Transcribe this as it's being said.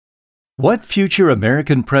What future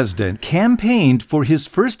American president campaigned for his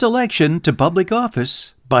first election to public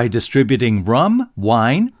office by distributing rum,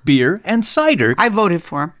 wine, beer, and cider I voted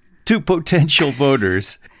for him. to potential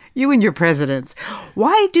voters? You and your presidents.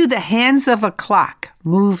 Why do the hands of a clock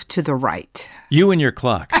move to the right? You and your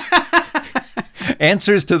clocks.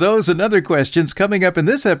 Answers to those and other questions coming up in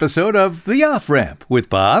this episode of The Off-Ramp with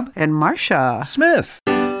Bob And Marcia Smith.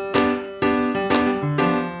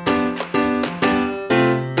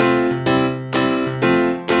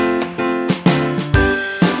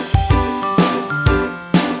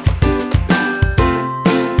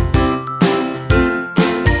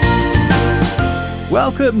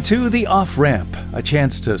 Welcome to The Off-Ramp, a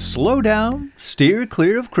chance to slow down, steer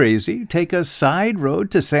clear of crazy, take a side road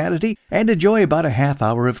to sanity, and enjoy about a half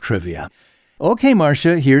hour of trivia. Okay,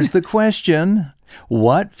 Marcia, here's the question.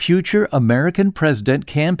 What future American president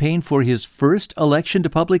campaigned for his first election to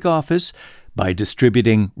public office by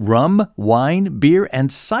distributing rum, wine, beer,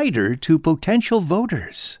 and cider to potential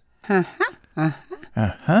voters? Can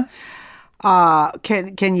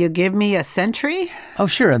you give me a century? Oh,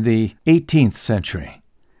 sure, in the 18th century.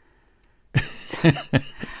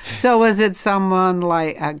 So was it someone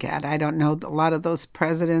like, God, I don't know, a lot of those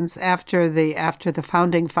presidents after the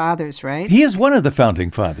founding fathers, right? He is one of the founding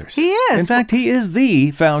fathers. He is. In fact, he is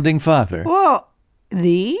the founding father. Well,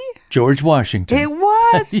 George Washington. It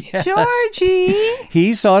was Yes. Georgie.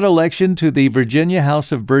 He sought election to the Virginia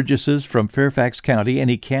House of Burgesses from Fairfax County, and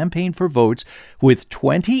he campaigned for votes with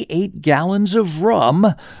 28 gallons of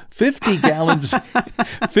rum, 50 gallons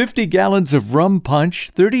of rum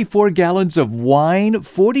punch, 34 gallons of wine,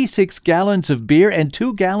 46 gallons of beer, and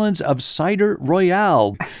 2 gallons of cider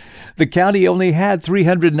royale. The county only had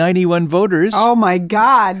 391 voters. Oh, my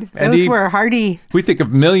God. Those were hearty. We think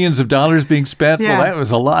of millions of dollars being spent. Yeah. Well, that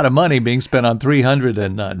was a lot of money being spent on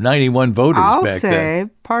 391 voters I'll back say then.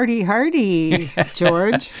 party hardy,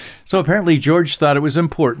 George. So apparently George thought it was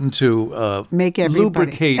important to Make everybody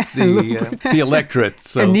lubricate the electorate.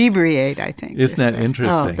 So inebriate, I think. Isn't that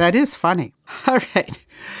interesting? Oh, that is funny. All right.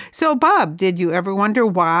 So, Bob, did you ever wonder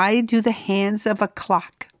why do the hands of a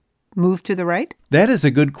clock move to the right? that is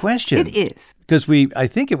a good question. It is. Because I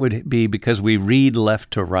think it would be because we read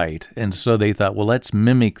left to right. And so they thought, well, let's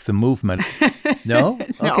mimic the movement. No?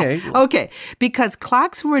 No. Okay. Okay. Because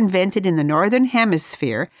clocks were invented in the northern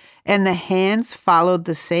hemisphere and the hands followed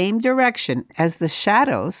the same direction as the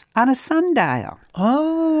shadows on a sundial.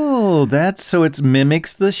 Oh, so it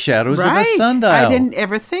mimics the shadows of a sundial. I didn't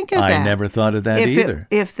ever think of that. I never thought of that either.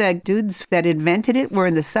 If the dudes that invented it were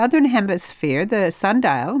in the southern hemisphere, the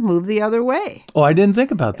sundial moved the other way. Oh, I didn't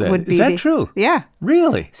think about that. Is that true? Yeah.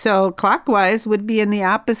 Really? So clockwise would be in the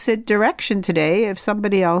opposite direction today if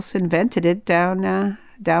somebody else invented it down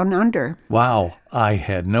under. Wow. I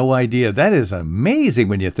had no idea. That is amazing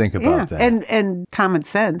when you think about that. And common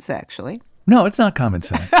sense, actually. No, it's not common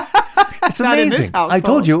sense. It's Not in amazing. this household. I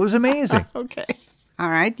told you it was amazing. Okay. All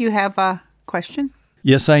right. You have a question?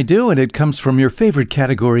 Yes, I do, and it comes from your favorite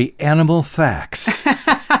category, animal facts.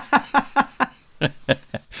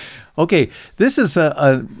 Okay, this is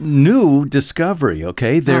a new discovery,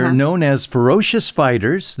 okay? They're known as ferocious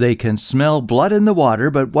fighters. They can smell blood in the water,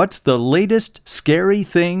 but what's the latest scary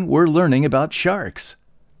thing we're learning about sharks?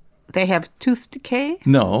 They have tooth decay?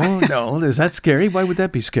 No. Is that scary? Why would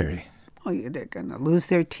that be scary? Oh, they're going to lose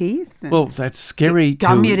their teeth? Well, that's scary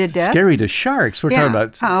Gum you to death? Scary to sharks. We're talking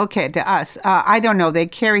about... Oh, okay, to us. I don't know. They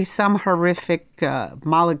carry some horrific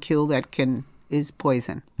molecule that is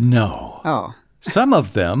poison. No. Oh. Some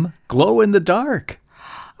of them glow in the dark.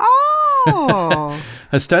 Oh.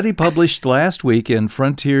 A study published last week in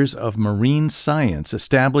Frontiers of Marine Science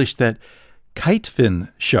established that kitefin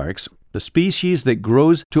sharks, the species that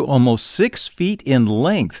grows to almost 6 feet in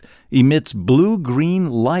length, emits blue-green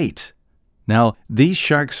light. Now, these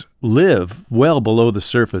sharks live well below the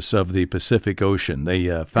surface of the Pacific Ocean. They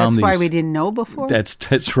found That's these... why we didn't know before?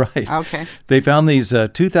 That's right. Okay. They found these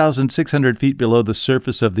 2,600 feet below the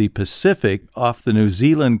surface of the Pacific off the New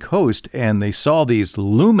Zealand coast, and they saw these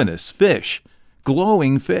luminous fish,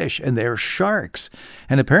 glowing fish, and they're sharks.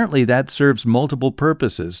 And apparently that serves multiple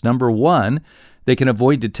purposes. Number one, they can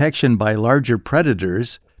avoid detection by larger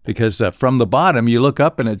predators, because from the bottom, you look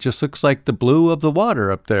up and it just looks like the blue of the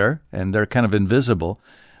water up there, and they're kind of invisible.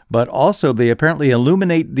 But also, they apparently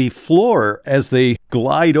illuminate the floor as they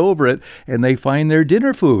glide over it, and they find their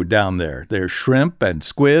dinner food down there. There's shrimp and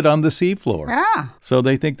squid on the seafloor. Yeah. So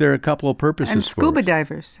they think there are a couple of purposes And for scuba it.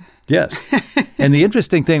 divers. Yes. And the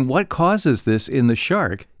interesting thing, what causes this in the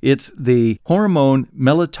shark? It's the hormone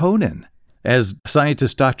melatonin. As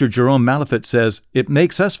scientist Dr. Jerome Malafit says, it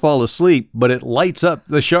makes us fall asleep, but it lights up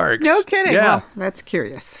the sharks. No kidding. Yeah. Well, that's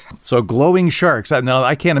curious. So glowing sharks. Now,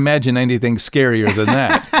 I can't imagine anything scarier than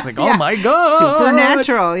that. It's like, Yeah. oh my God.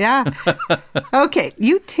 Supernatural, yeah. Okay,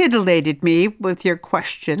 you titillated me with your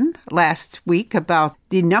question last week about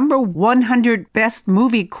the number 100 best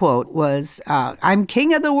movie quote was, I'm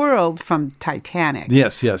king of the world from Titanic.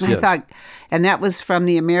 Yes. I thought, and that was from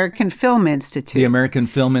the American Film Institute. The American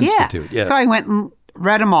Film Institute, yes. So I went and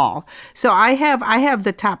read them all. So I have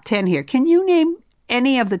the top 10 here. Can you name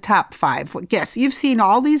any of the top 5? Guess, you've seen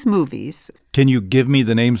all these movies. Can you give me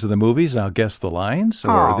the names of the movies and I'll guess the lines?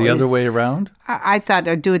 Or the other way around? I thought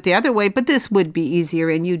I'd do it the other way, but this would be easier,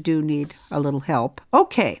 and you do need a little help.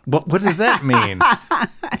 Okay. What does that mean?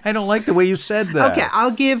 I don't like the way you said that. Okay,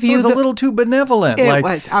 I'll give you It was a little too benevolent. It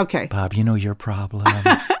was. Okay. Bob, you know your problem.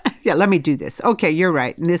 Yeah, let me do this. Okay, you're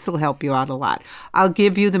right, and this will help you out a lot. I'll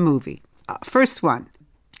give you the movie. First one,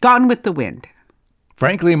 Gone with the Wind.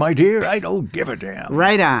 Frankly, my dear, I don't give a damn.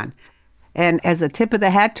 Right on. And as a tip of the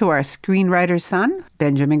hat to our screenwriter son,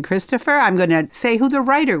 Benjamin Christopher, I'm going to say who the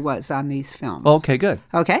writer was on these films. Okay, good.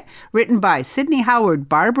 Okay. Written by Sidney Howard,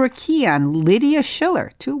 Barbara Keon, Lydia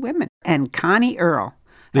Schiller, 2 women, and Connie Earle.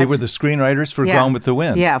 They were the screenwriters for Gone with the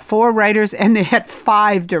Wind. Yeah, 4 writers, and they had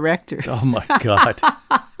 5 directors. Oh, my God.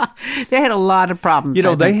 They had a lot of problems. You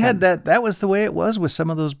know, they had that was the way it was with some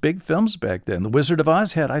of those big films back then. The Wizard of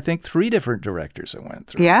Oz had, I think, 3 different directors that went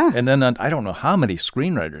through. Yeah. And then I don't know how many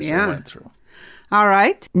screenwriters they went through. All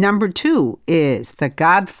right. Number 2 is The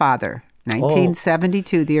Godfather,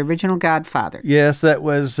 1972, the original Godfather. Yes, that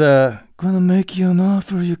was Gonna Make You an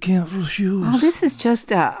Offer You Can't Refuse. Oh, this is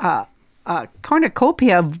just a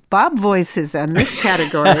cornucopia of Bob voices in this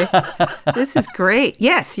category. This is great.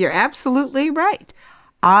 Yes, you're absolutely right.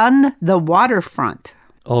 On the Waterfront.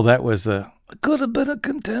 Oh, that was could have been a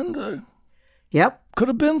contender. Yep. Could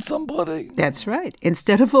have been somebody. That's right.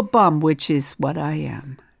 Instead of a bum, which is what I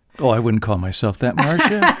am. Oh, I wouldn't call myself that,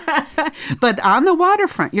 Marcia. But On the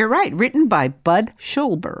Waterfront, you're right. Written by Bud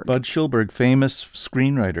Schulberg. Bud Schulberg, famous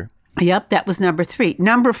screenwriter. Yep, that was number 3.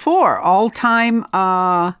 Number 4, all-time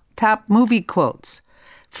top movie quotes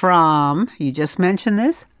from, you just mentioned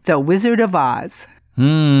this, The Wizard of Oz.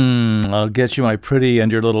 I'll get you my pretty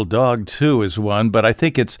and your little dog too is one, but I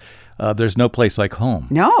think it's There's No Place Like Home.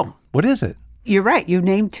 No. What is it? You're right. You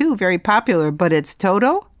named 2 very popular, but it's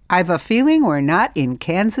Toto. I've a feeling we're not in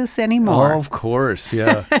Kansas anymore. Oh, of course,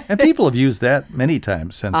 yeah. And people have used that many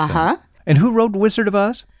times since then. And who wrote Wizard of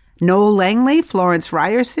Oz? Noel Langley, Florence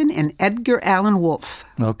Ryerson, and Edgar Allan Wolfe.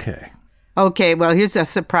 Okay. Okay, well, here's a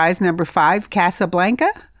surprise, number 5,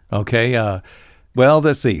 Casablanca. Okay, well,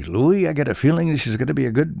 let's see. Louis, I get a feeling this is going to be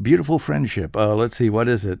a good, beautiful friendship. Let's see, what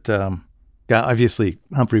is it? Obviously,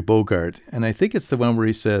 Humphrey Bogart. And I think it's the one where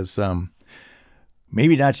he says,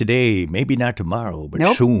 maybe not today, maybe not tomorrow,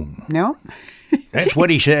 but soon. No. That's what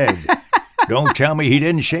he said. Don't tell me he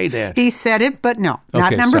didn't say that. He said it, but no, not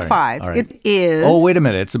Okay, number sorry. 5. All right. It is. Oh, wait a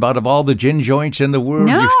minute. It's about of all the gin joints in the world.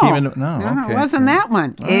 No, Okay. it wasn't that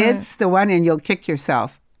one. All It's the one, and you'll kick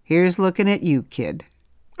yourself. Here's looking at you, kid.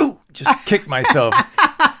 Ooh, just kicked myself.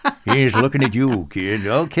 He's looking at you, kid.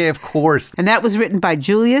 Okay, of course. And that was written by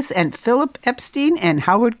Julius and Philip Epstein and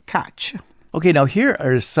Howard Koch. Okay, now here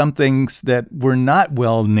are some things that were not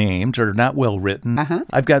well named or not well written.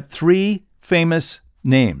 I've got 3 famous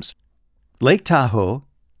names. Lake Tahoe,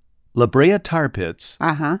 La Brea Tar Pits,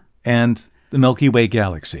 and the Milky Way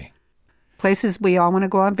Galaxy. Places we all want to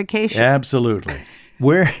go on vacation. Absolutely.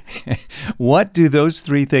 What do those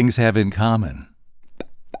 3 things have in common?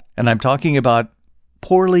 And I'm talking about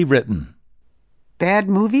poorly written. Bad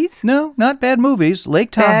movies? No, not bad movies. Lake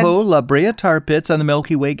Tahoe, La Brea Tar Pits, and the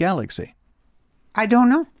Milky Way Galaxy. I don't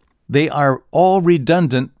know. They are all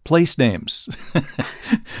redundant place names.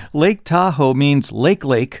 Lake Tahoe means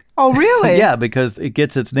lake. Oh, really? Yeah, because it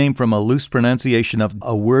gets its name from a loose pronunciation of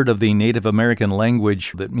a word of the Native American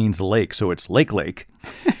language that means lake, so it's lake.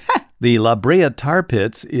 The La Brea Tar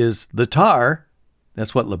Pits is the tar.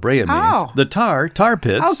 That's what La Brea means. Oh. The tar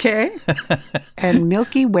pits. Okay. And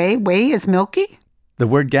Milky Way is milky? The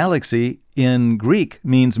word galaxy in Greek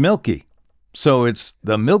means milky. So it's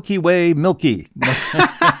the Milky Way Milky.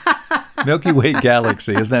 Milky Way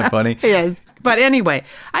Galaxy. Isn't that funny? Yes. But anyway,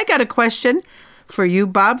 I got a question for you,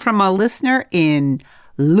 Bob, from a listener in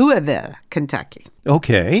Louisville, Kentucky.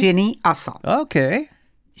 Okay. Ginny Ussel. Okay.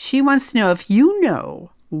 She wants to know if you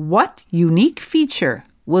know what unique feature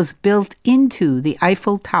was built into the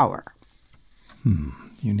Eiffel Tower.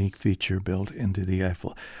 Unique feature built into the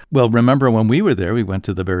Eiffel. Well, remember when we were there, we went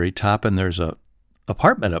to the very top and there's a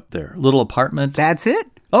apartment up there. Little apartment. That's it.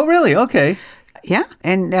 Oh, really? Okay. Yeah,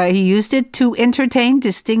 and he used it to entertain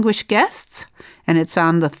distinguished guests, and it's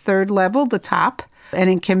on the third level, the top, and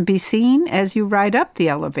it can be seen as you ride up the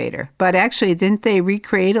elevator. But actually, didn't they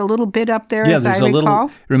recreate a little bit up there, as I recall?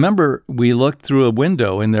 Remember, we looked through a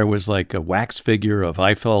window, and there was like a wax figure of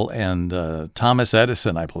Eiffel and Thomas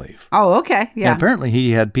Edison, I believe. Oh, okay, yeah. And apparently,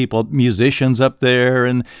 he had musicians up there,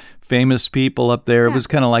 and famous people up there. Yeah. It was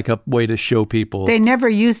kind of like a way to show people. They never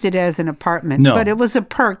used it as an apartment, but it was a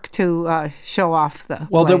perk to show off the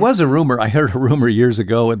place. There was a rumor. I heard a rumor years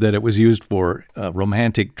ago that it was used for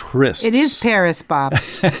romantic trysts. It is Paris, Bob.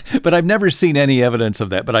 But I've never seen any evidence of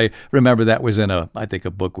that. But I remember that was in I think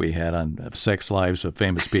a book we had on sex lives of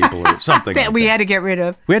famous people or something that we had to get rid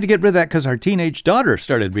of. We had to get rid of that because our teenage daughter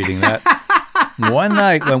started reading that. One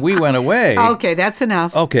night when we went away. Okay, that's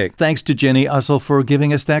enough. Okay, thanks to Jenny Ussel for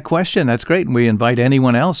giving us that question. That's great. And we invite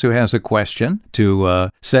anyone else who has a question to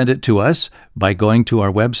send it to us by going to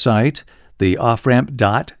our website,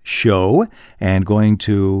 theofframp.show, and going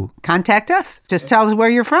to... Contact us. Just tell us where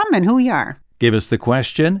you're from and who you are. Give us the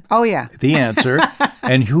question. Oh, yeah. The answer.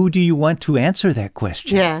 And who do you want to answer that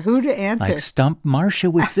question? Yeah, who to answer. Like Stump Marcia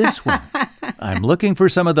with this one. I'm looking for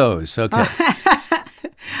some of those. Okay.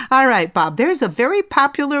 All right, Bob, there's a very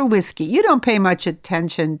popular whiskey. You don't pay much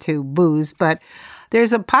attention to booze, but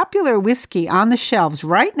there's a popular whiskey on the shelves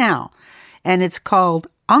right now, and it's called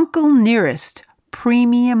Uncle Nearest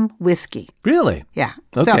Premium Whiskey. Really? Yeah.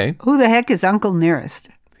 Okay. So who the heck is Uncle Nearest?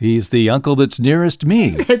 He's the uncle that's nearest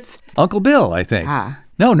me. It's Uncle Bill, I think.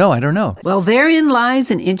 No, I don't know. Well, therein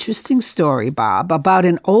lies an interesting story, Bob, about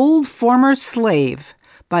an old former slave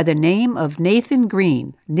by the name of Nathan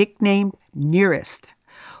Green, nicknamed Nearest,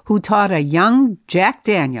 who taught a young Jack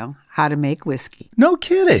Daniel how to make whiskey. No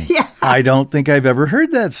kidding. Yeah. I don't think I've ever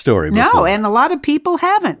heard that story before. No, and a lot of people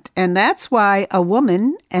haven't. And that's why a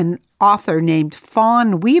woman, an author named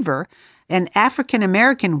Fawn Weaver, an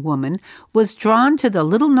African-American woman, was drawn to the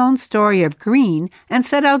little-known story of Green and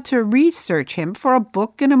set out to research him for a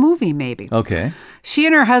book and a movie, maybe. Okay. She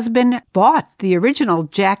and her husband bought the original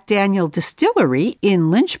Jack Daniel distillery in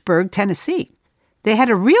Lynchburg, Tennessee. They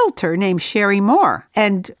had a realtor named Sherry Moore,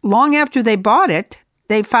 and long after they bought it,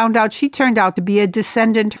 they found out she turned out to be a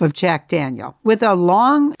descendant of Jack Daniel with a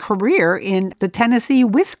long career in the Tennessee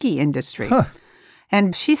whiskey industry. Huh.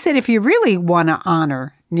 And she said, if you really want to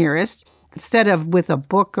honor Nearest, instead of with a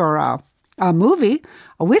book or a movie,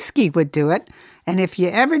 a whiskey would do it. And if you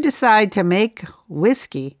ever decide to make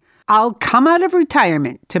whiskey, I'll come out of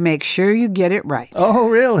retirement to make sure you get it right. Oh,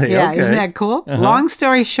 really? Yeah, okay. Isn't that cool? Uh-huh. Long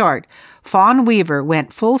story short, Fawn Weaver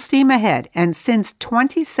went full steam ahead, and since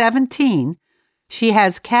 2017, she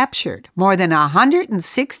has captured more than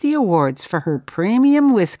 160 awards for her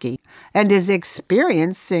premium whiskey and is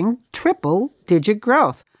experiencing triple-digit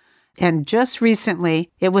growth. And just recently,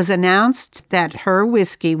 it was announced that her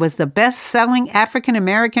whiskey was the best-selling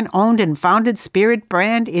African-American owned and founded spirit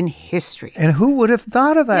brand in history. And who would have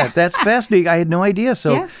thought of that? Yeah. That's fascinating. I had no idea.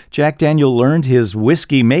 So Yeah. Jack Daniel learned his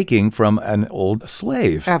whiskey making from an old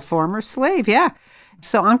slave. A former slave, yeah.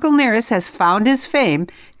 So Uncle Nearest has found his fame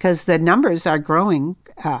because the numbers are growing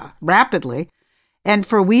rapidly. And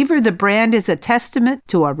for Weaver, the brand is a testament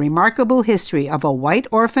to a remarkable history of a white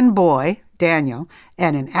orphan boy, Daniel,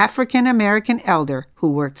 and an African-American elder who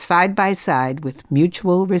worked side by side with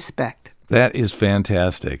mutual respect. That is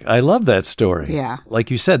fantastic. I love that story. Yeah. Like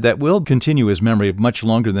you said, that will continue his memory much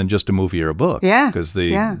longer than just a movie or a book. Yeah.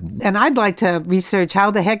 Yeah. And I'd like to research how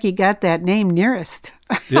the heck he got that name Nearest.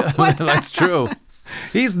 Yeah, that's true.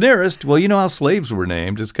 He's nearest. Well, you know how slaves were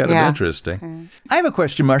named. It's kind of interesting. Okay. I have a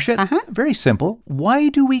question, Marcia. Uh-huh. Very simple. Why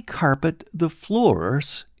do we carpet the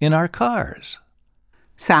floors in our cars?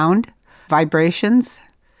 Sound, vibrations.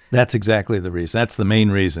 That's exactly the reason. That's the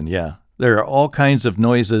main reason, yeah. There are all kinds of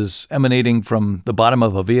noises emanating from the bottom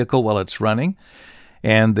of a vehicle while it's running.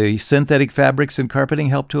 And the synthetic fabrics in carpeting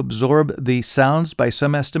help to absorb the sounds by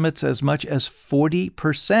some estimates as much as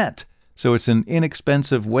 40%. So it's an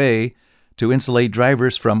inexpensive way to insulate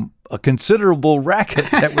drivers from a considerable racket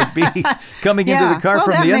that would be coming into the car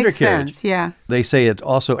from the undercarriage. Sense. Yeah. They say it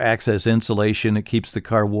also acts as insulation. It keeps the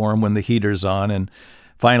car warm when the heater's on. And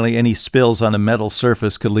finally, any spills on a metal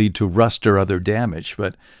surface could lead to rust or other damage.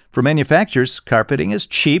 But for manufacturers, carpeting is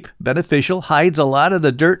cheap, beneficial, hides a lot of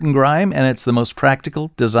the dirt and grime, and it's the most practical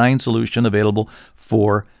design solution available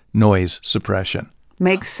for noise suppression.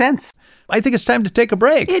 Makes sense. I think it's time to take a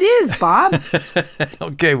break. It is, Bob.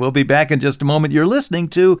 Okay, we'll be back in just a moment. You're listening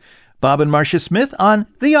to Bob and Marcia Smith on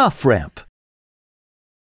The Off-Ramp.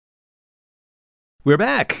 We're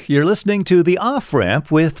back. You're listening to The Off-Ramp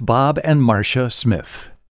with Bob and Marcia Smith.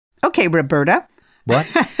 Okay, Roberta. What?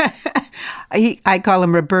 I call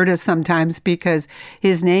him Roberta sometimes because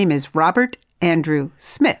his name is Robert Andrew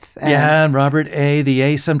Smith. And Robert A. The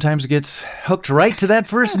A sometimes gets hooked right to that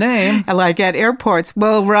first name. Like at airports.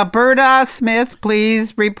 Will Roberta Smith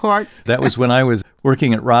please report? That was when I was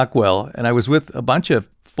working at Rockwell, and I was with a bunch of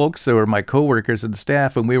folks that were my coworkers and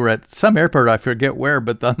staff, and we were at some airport, I forget where,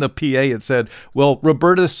 but on the PA it said, "Will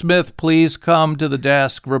Roberta Smith please come to the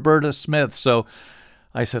desk? Roberta Smith." So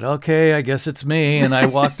I said, "Okay, I guess it's me," and I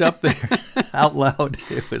walked up there out loud.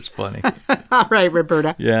 It was funny. All right,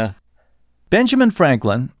 Roberta. Yeah. Benjamin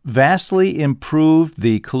Franklin vastly improved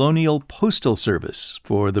the colonial postal service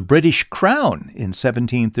for the British Crown in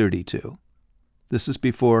 1732. This is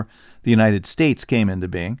before the United States came into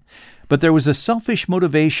being. But there was a selfish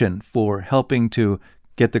motivation for helping to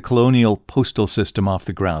get the colonial postal system off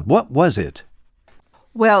the ground. What was it?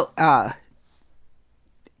 Well,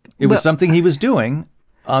 it was something he was doing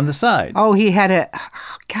on the side. Oh, he had it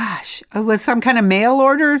was some kind of mail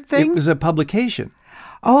order thing? It was a publication.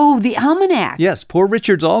 Oh, the almanac. Yes, Poor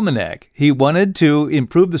Richard's Almanac. He wanted to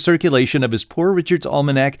improve the circulation of his Poor Richard's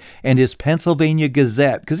Almanac and his Pennsylvania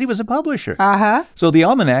Gazette because he was a publisher. Uh-huh. So the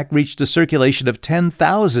almanac reached a circulation of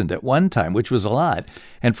 10,000 at one time, which was a lot.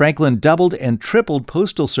 And Franklin doubled and tripled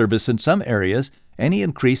postal service in some areas, and he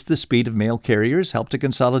increased the speed of mail carriers, helped to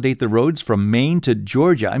consolidate the roads from Maine to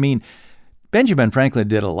Georgia. I mean, Benjamin Franklin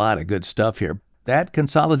did a lot of good stuff here. That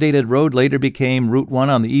consolidated road later became Route 1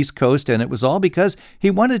 on the East Coast, and it was all because he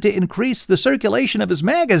wanted to increase the circulation of his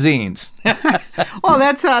magazines. Oh,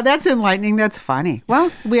 that's enlightening. That's funny.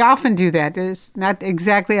 Well, we often do that. It's not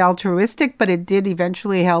exactly altruistic, but it did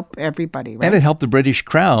eventually help everybody, right? And it helped the British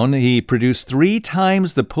Crown. He produced 3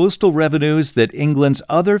 times the postal revenues that England's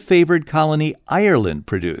other favored colony, Ireland,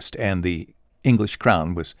 produced, and the English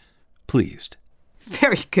Crown was pleased.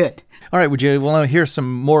 Very good. All right, would you want to hear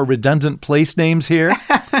some more redundant place names here?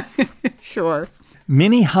 Sure.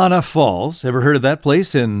 Minnehaha Falls. Ever heard of that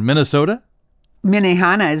place in Minnesota?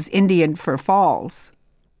 Minnehaha is Indian for falls.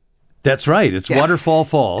 That's right. It's Waterfall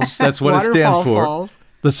Falls. That's what it stands for. Falls.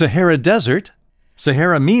 The Sahara Desert.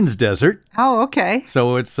 Sahara means desert. Oh, okay.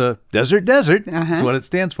 So it's a desert. That's what it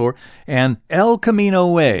stands for. And El Camino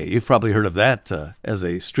Way. You've probably heard of that as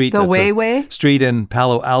a street. The Way? Street in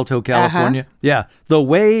Palo Alto, California. Yeah, the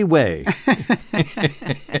Way.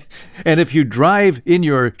 And if you drive in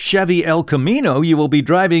your Chevy El Camino, you will be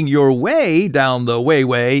driving your way down the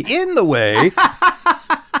way in the way.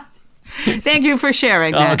 Thank you for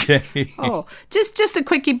sharing that. Okay. Oh, just a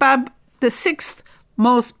quickie, Bob. The 6th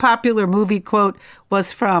most popular movie quote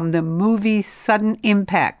was from the movie Sudden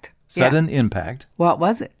Impact. Sudden Impact. What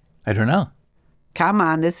was it? I don't know. Come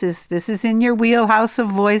on, this is in your wheelhouse of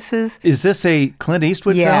voices. Is this a Clint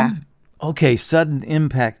Eastwood film? Okay, Sudden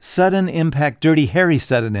Impact, Dirty Harry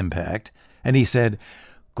Sudden Impact. And he said,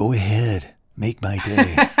 "Go ahead, make my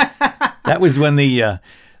day." That was when the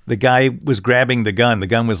guy was grabbing the gun. The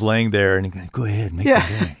gun was laying there, and he said, "Go ahead, make my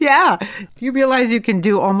day." Yeah. Do you realize you can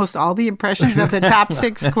do almost all the impressions of the top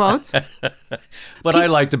 6 quotes? What I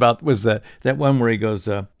liked about was that one where he goes,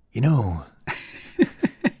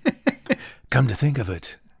 come to think of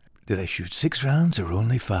it, did I shoot 6 rounds or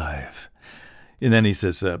only 5? And then he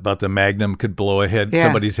says about the Magnum could blow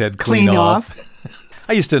somebody's head clean off.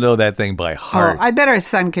 I used to know that thing by heart. Oh, I bet our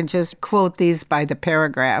son can just quote these by the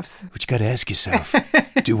paragraphs. But you got to ask yourself,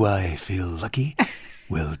 do I feel lucky?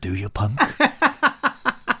 Well, do you, punk?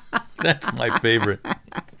 That's my favorite.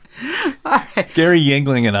 All right. Gary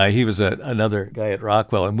Yingling and he was another guy at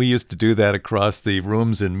Rockwell, and we used to do that across the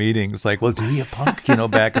rooms in meetings. Like, well, do you, punk?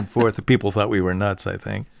 Back and forth. People thought we were nuts, I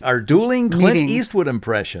think. Our dueling Clint Eastwood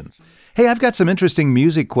impressions. Hey, I've got some interesting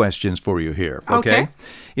music questions for you here, okay?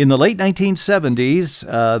 In the late 1970s,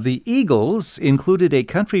 the Eagles included a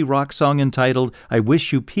country rock song entitled "I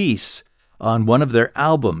Wish You Peace" on one of their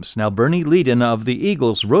albums. Now, Bernie Leadon of the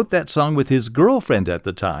Eagles wrote that song with his girlfriend at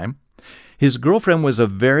the time. His girlfriend was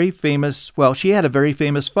she had a very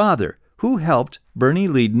famous father who helped Bernie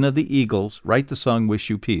Leadon of the Eagles write the song "Wish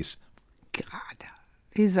You Peace." God,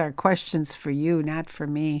 these are questions for you, not for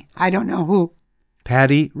me. I don't know who.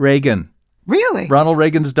 Patty Reagan. Really? Ronald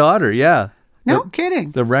Reagan's daughter, yeah. No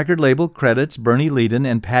kidding. The record label credits Bernie Leadon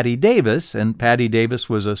and Patty Davis, and Patty Davis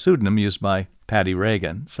was a pseudonym used by Patty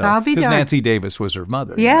Reagan. So, I'll be darned. Because Nancy Davis was her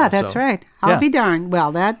mother. Yeah, that's right. I'll be darned.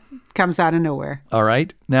 Well, that comes out of nowhere. All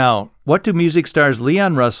right. Now, what do music stars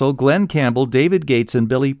Leon Russell, Glenn Campbell, David Gates, and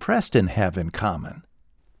Billy Preston have in common?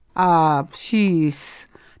 Don't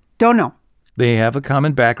know. They have a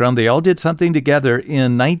common background. They all did something together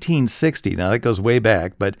in 1960. Now, that goes way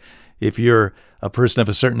back, but if you're a person of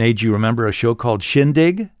a certain age, you remember a show called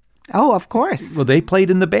Shindig? Oh, of course. Well, they played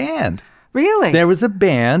in the band. Really? There was a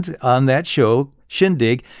band on that show,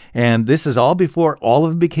 Shindig, and this is all before all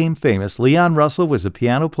of them became famous. Leon Russell was a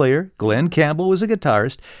piano player. Glenn Campbell was a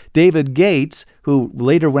guitarist. David Gates, who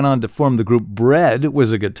later went on to form the group Bread,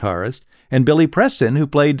 was a guitarist. And Billy Preston, who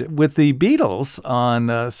played with the Beatles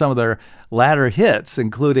on some of their latter hits,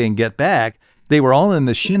 including Get Back. They were all in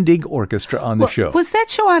the Shindig Orchestra on the show. Was that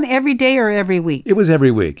show on every day or every week? It was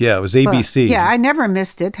every week. Yeah, it was ABC. Yeah, I never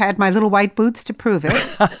missed it. Had my little white boots to prove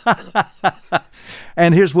it.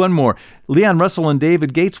 And here's one more. Leon Russell and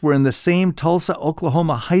David Gates were in the same Tulsa,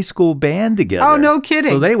 Oklahoma high school band together. Oh, no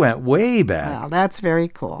kidding. So they went way back. Well, that's very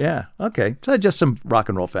cool. Yeah, okay. So just some rock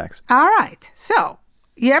and roll facts. All right. So,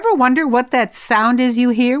 you ever wonder what that sound is you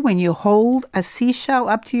hear when you hold a seashell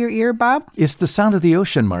up to your ear, Bob? It's the sound of the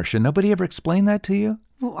ocean, Marcia. Nobody ever explained that to you?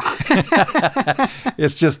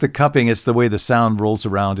 It's just the cupping. It's the way the sound rolls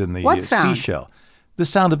around in the seashell. The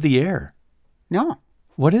sound of the air. No.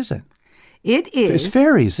 What is it? It is. It's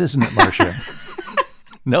fairies, isn't it, Marcia?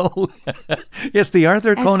 No. It's the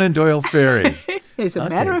Arthur Conan Doyle fairies. As a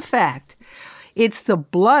matter of fact, it's the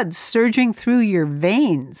blood surging through your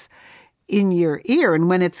veins in your ear. And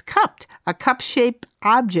when it's cupped, a cup-shaped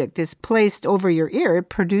object is placed over your ear. It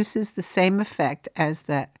produces the same effect as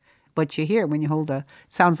what you hear when you hold it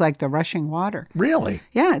sounds like the rushing water. Really?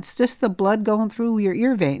 Yeah, it's just the blood going through your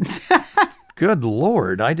ear veins. Good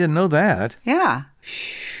Lord, I didn't know that. Yeah.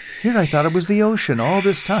 Here, I thought it was the ocean all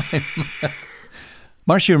this time.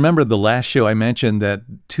 Marcia, remember the last show I mentioned that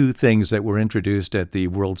two things that were introduced at the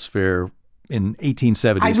World's Fair in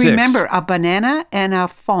 1876. I remember a banana and a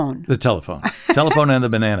phone. The telephone. Telephone and the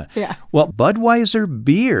banana. Yeah. Well, Budweiser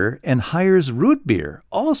beer and Hires root beer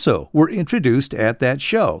also were introduced at that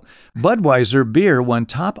show. Budweiser beer won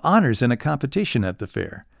top honors in a competition at the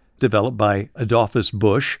fair. Developed by Adolphus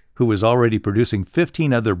Busch, who was already producing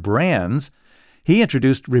 15 other brands. He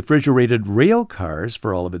introduced refrigerated rail cars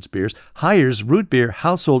for all of its beers. Hires root beer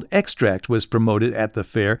household extract was promoted at the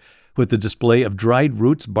fair with the display of dried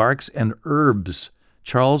roots, barks, and herbs.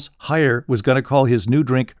 Charles Hire was going to call his new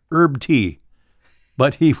drink herb tea,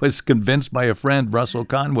 but he was convinced by a friend, Russell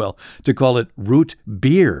Conwell, to call it root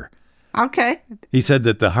beer. Okay. He said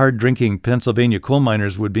that the hard-drinking Pennsylvania coal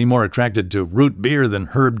miners would be more attracted to root beer than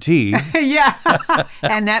herb tea. Yeah,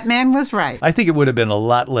 and that man was right. I think it would have been a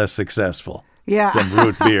lot less successful than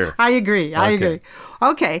root beer. I agree.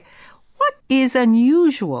 Okay. What is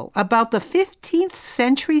unusual about the 15th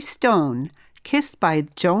century stone kissed by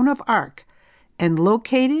Joan of Arc and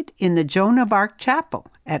located in the Joan of Arc Chapel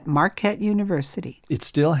at Marquette University? It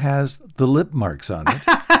still has the lip marks on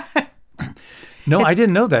it. No, I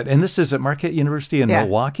didn't know that. And this is at Marquette University in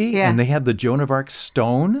Milwaukee, and they had the Joan of Arc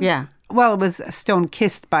stone? Yeah. Well, it was a stone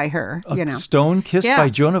kissed by her, A stone kissed by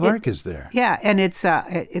Joan of Arc is there. Yeah, and it's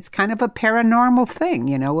kind of a paranormal thing.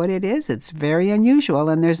 You know what it is? It's very unusual,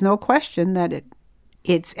 and there's no question that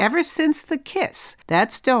it's ever since the kiss,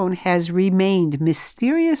 that stone has remained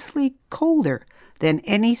mysteriously colder than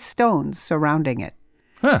any stones surrounding it.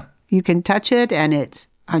 Huh. You can touch it, and it's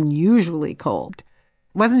unusually cold.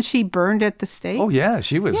 Wasn't she burned at the stake? Oh, yeah,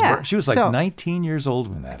 she was. Yeah. She was like 19 years old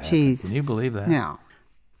when that happened. Can you believe that? No.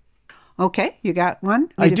 Okay, you got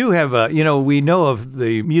one? I do have, we know of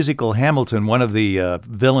the musical Hamilton. One of the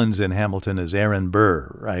villains in Hamilton is Aaron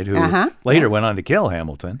Burr, right, who later went on to kill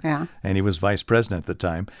Hamilton, and he was vice president at the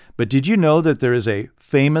time. But did you know that there is a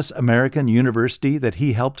famous American university that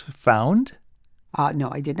he helped found?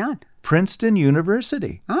 No, I did not. Princeton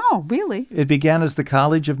University. Oh, really? It began as the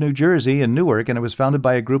College of New Jersey in Newark, and it was founded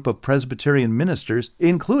by a group of Presbyterian ministers,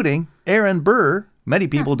 including Aaron Burr. Many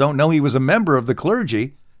people don't know he was a member of the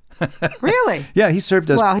clergy. Really? Yeah, he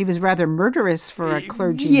served as... Well, he was rather murderous for a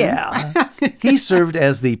clergyman. Yeah. He served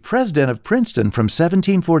as the president of Princeton from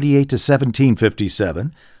 1748 to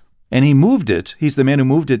 1757, and he moved it. He's the man who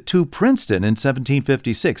moved it to Princeton in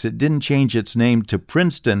 1756. It didn't change its name to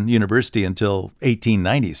Princeton University until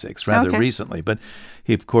 1896, rather recently. But,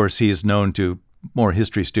 he is known to more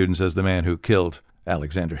history students as the man who killed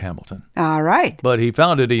Alexander Hamilton. All right. But he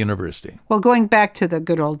founded a university. Well, going back to the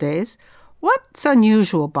good old days, what's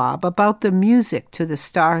unusual, Bob, about the music to the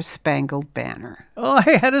Star-Spangled Banner? Oh,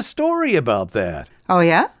 I had a story about that. Oh,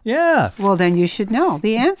 yeah? Yeah. Well, then you should know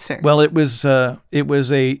the answer. Well, it was a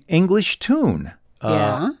English tune.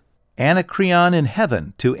 Anacreon in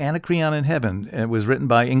Heaven, to Anacreon in Heaven. It was written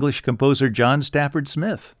by English composer John Stafford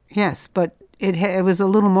Smith. Yes, but it was a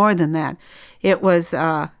little more than that. It was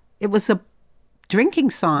a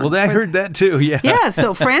drinking song. Well, I heard that too, yeah. Yeah,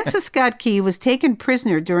 so Francis Scott Key was taken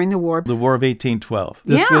prisoner during the War of 1812.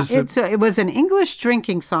 It was an English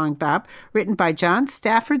drinking song, Bob, written by John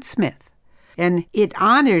Stafford Smith. And it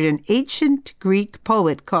honored an ancient Greek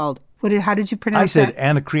poet called How did you pronounce I said that?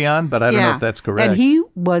 Anacreon, but I don't know if that's correct. And he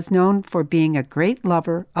was known for being a great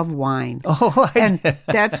lover of wine. Oh, and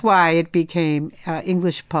that's why it became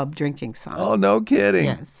English pub drinking song. Oh, no kidding.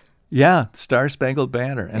 Yes. Yeah, Star Spangled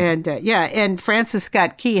Banner. And Francis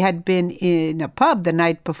Scott Key had been in a pub the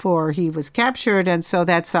night before he was captured, and so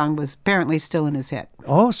that song was apparently still in his head.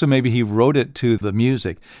 Oh, so maybe he wrote it to the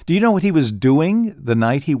music. Do you know what he was doing the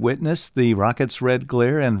night he witnessed the rocket's red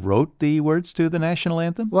glare and wrote the words to the national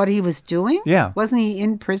anthem? What he was doing? Yeah. Wasn't he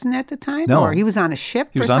in prison at the time? No. Or he was on a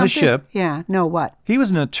ship He was or on a something? ship. Yeah. No, what? He was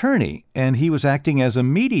an attorney, and he was acting as a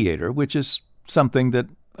mediator, which is something that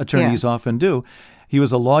attorneys often do. He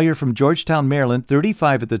was a lawyer from Georgetown, Maryland,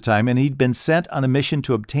 35 at the time, and he'd been sent on a mission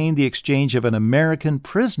to obtain the exchange of an American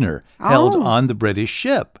prisoner held on the British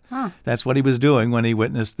ship. Huh. That's what he was doing when he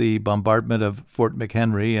witnessed the bombardment of Fort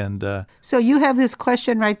McHenry. And so you have this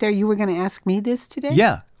question right there. You were going to ask me this today?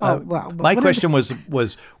 Yeah. My question was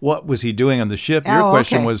what was he doing on the ship? Your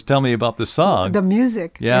question was, tell me about the song. The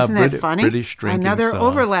music. Yeah, isn't that funny? British drinking Another song.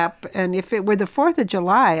 overlap. And if it were the 4th of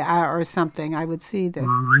July or something, I would see that.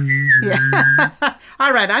 Yeah.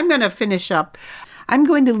 All right, I'm going to finish up. I'm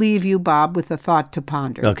going to leave you, Bob, with a thought to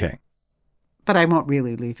ponder. Okay. But I won't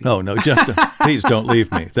really leave you. Oh, no, just please don't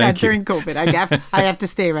leave me. Thank you. During COVID, I have to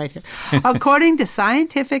stay right here. According to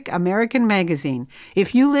Scientific American magazine,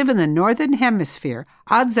 if you live in the Northern Hemisphere,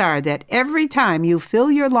 odds are that every time you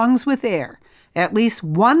fill your lungs with air, at least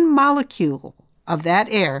one molecule of that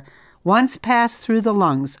air once passed through the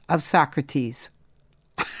lungs of Socrates.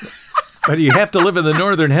 But you have to live in the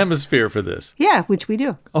Northern Hemisphere for this. Yeah, which we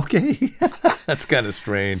do. Okay. That's kind of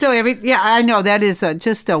strange. So, I know that is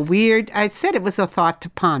just a weird, I said it was a thought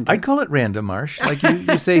to ponder. I'd call it random, Marsh. Like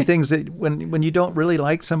you say things that when you don't really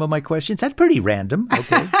like some of my questions, that's pretty random.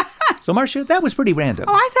 Okay. So, Marcia, that was pretty random.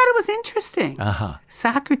 Oh, I thought it was interesting. Uh-huh.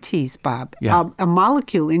 Socrates, Bob. Yeah. A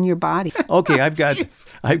molecule in your body. Okay, I've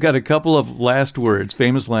got a couple of last words,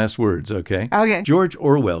 famous last words, okay? Okay. George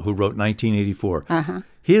Orwell, who wrote 1984. Uh-huh.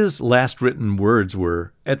 His last written words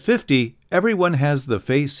were, at 50, everyone has the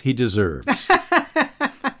face he deserves.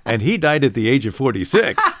 And he died at the age of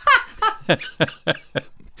 46.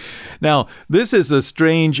 Now, this is a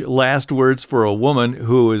strange last words for a woman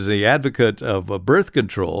who is the advocate of birth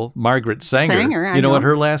control, Margaret Sanger. You know what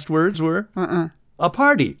her last words were? A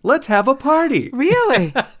party. Let's have a party.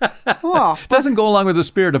 Really? Well, doesn't go along with the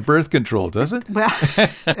spirit of birth control, does it?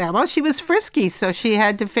 Well, she was frisky, so she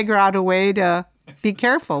had to figure out a way to be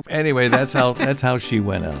careful. Anyway, that's how she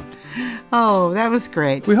went out. Oh, that was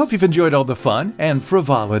great. We hope you've enjoyed all the fun and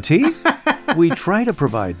frivolity. We try to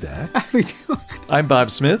provide that. We do. I'm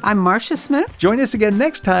Bob Smith. I'm Marcia Smith. Join us again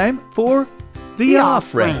next time for The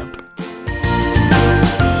Off-Ramp.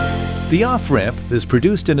 The Off-Ramp is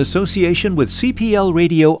produced in association with CPL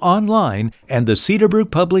Radio Online and the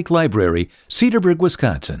Cedarburg Public Library, Cedarburg,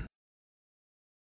 Wisconsin.